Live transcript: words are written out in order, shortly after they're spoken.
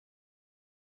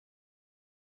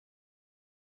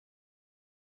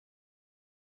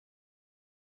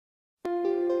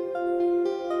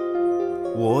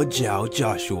我叫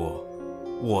Joshua，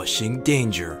我姓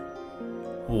Danger，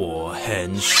我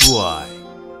很帅。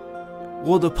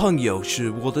我的朋友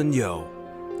是我的牛，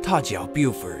他叫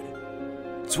Buford。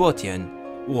昨天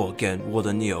我跟我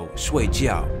的牛睡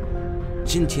觉，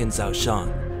今天早上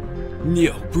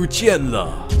牛不见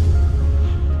了。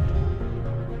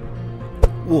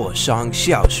我上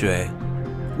小学，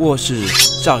我是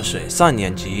小学3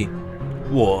年级，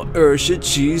我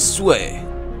27岁。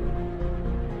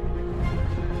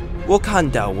我看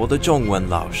到我的中文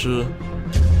老师，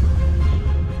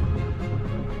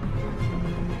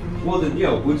我的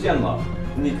牛不见了，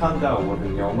你看到我的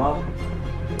牛吗？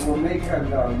我没看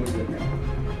到你的牛，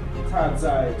他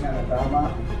在加拿大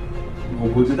吗？我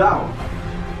不知道。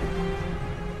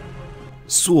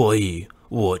所以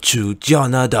我去加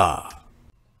拿大。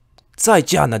在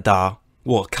加拿大，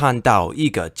我看到一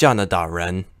个加拿大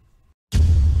人。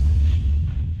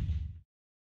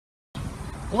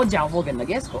我叫不见了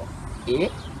的牛。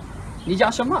诶，你叫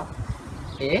什么？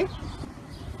诶，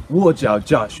我叫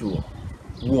Joshua，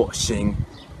 我姓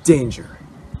Danger，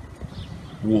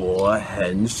 我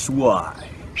很帅。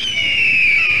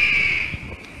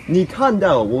你看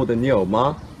到我的牛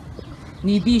吗？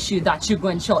你必须打去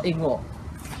滚球赢我。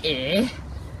诶，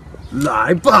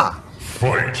来吧！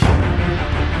 Fight!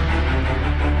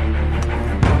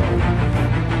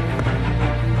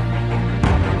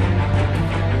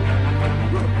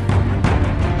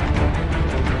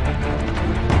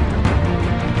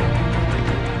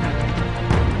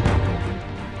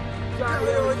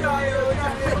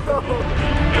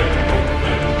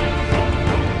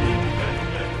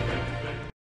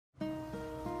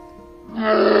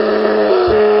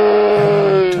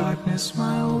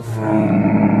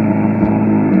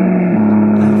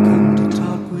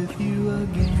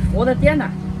 我的天哪！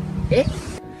诶，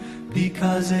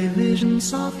 Because a vision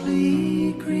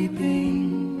softly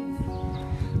creeping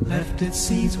left its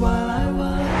seeds while I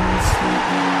was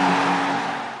sleeping.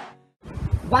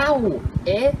 哇哦！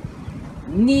诶，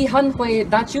你很会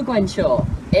打曲棍球。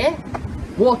诶，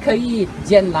我可以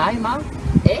进来吗？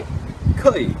诶，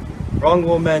可以，让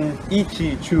我们一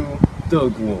起去德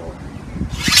国。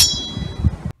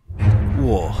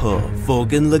我和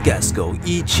Vogan Legasco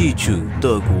一起去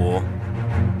德国。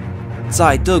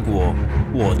在德国，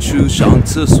我去上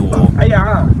厕所。哎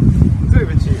呀，对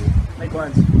不起，没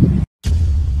关系。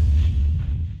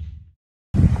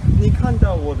你看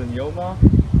到我的牛吗？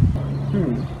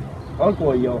俄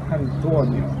国有很多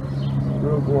牛，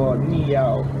如果你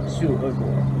要去俄国，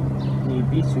你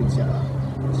必须加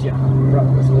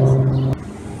bratwurst。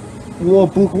我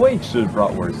不会吃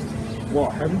bratwurst。我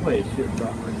很会吃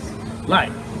bratwurst。来。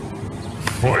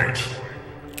 Fight!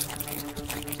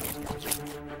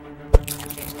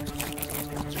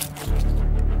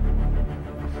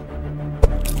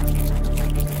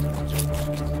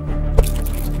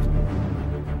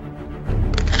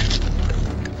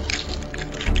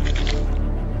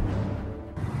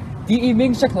 第一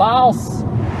名是 Klaus。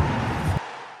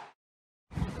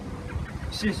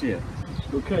谢谢。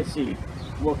不客气，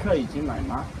我可以进来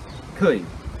吗？可以，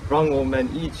让我们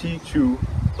一起去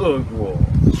俄国。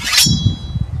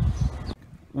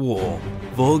我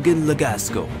Vogan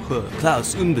Legasco 和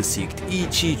Klaus Unbesiegt 一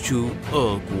起去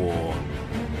俄国。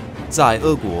在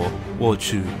俄国，我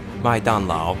去麦当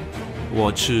劳，我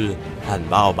吃汉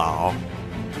堡包。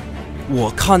我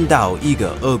看到一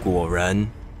个俄国人。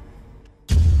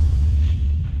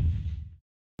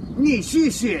你是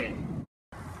谁？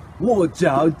我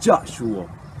叫 Joshua，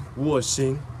 我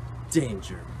姓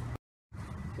Danger，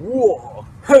 我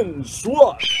很帅。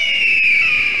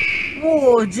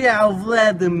我叫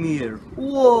Vladimir，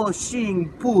 我姓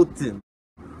Putin，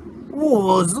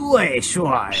 我最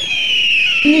帅。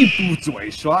你不最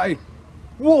帅，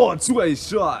我最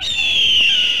帅。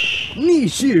你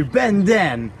是笨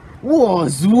蛋，我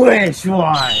最帅。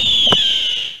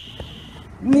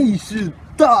你是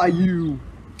大 U，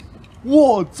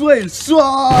 我最帅。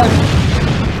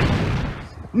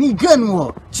你跟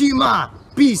我骑马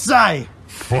比赛。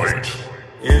 Fight!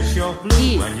 Is your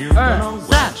blue when you don't know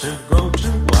where to go to?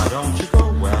 Why don't you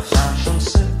go where fashion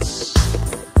sits?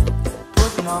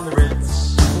 Putting on the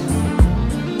Ritz.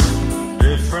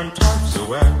 Different types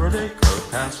of everyday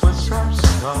coat, pants with straps,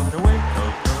 and cutaway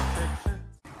coat, perfect fit.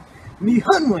 你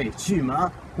很会骑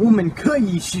马，我们可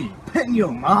以是朋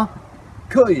友吗？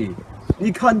可以。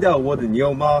你看到我的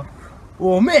牛吗？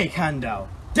我没看到，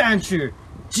但是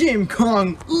健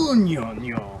康无牛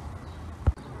牛。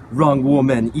让我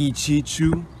们一起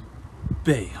去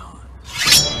北韩。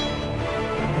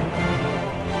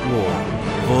我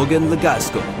Vogan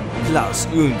Legasco、Klaus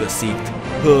Unbesiegt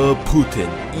和 Putin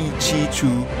一起去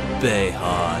北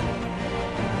韩。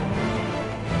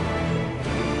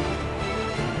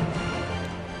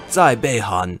在北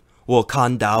韩，我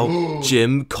看到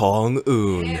金康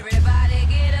恩。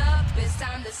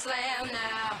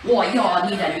我要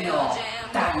你的牛，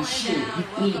但是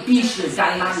你必须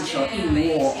橄榄球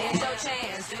赢我。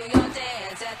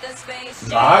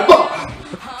来吧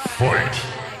Fight.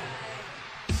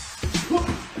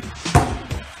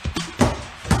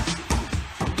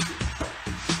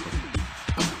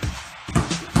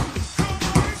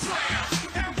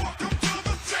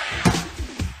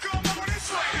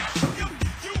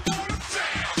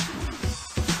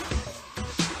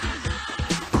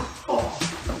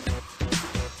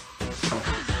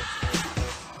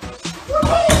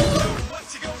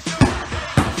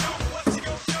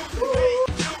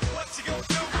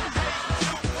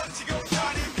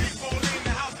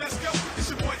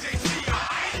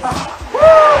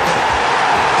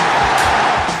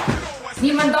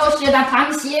你们都是的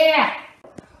螃蟹，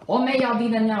我没有你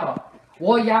的牛，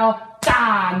我要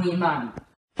打你们。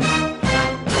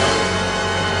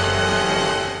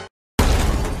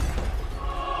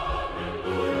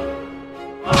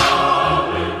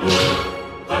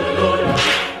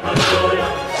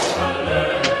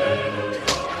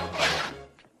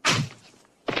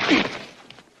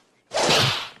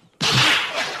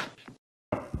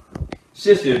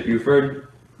谢谢 Buford，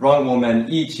 让我们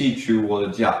一起去我的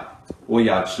家，我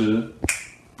要吃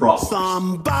broth。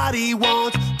 Somebody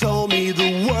once told me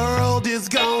the world is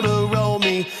gonna roll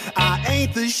me. I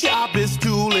ain't the sharpest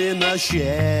tool in the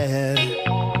shed.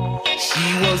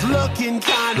 She was looking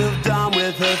kind of dumb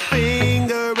with her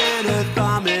finger and her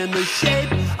thumb in the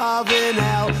shape of an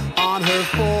L.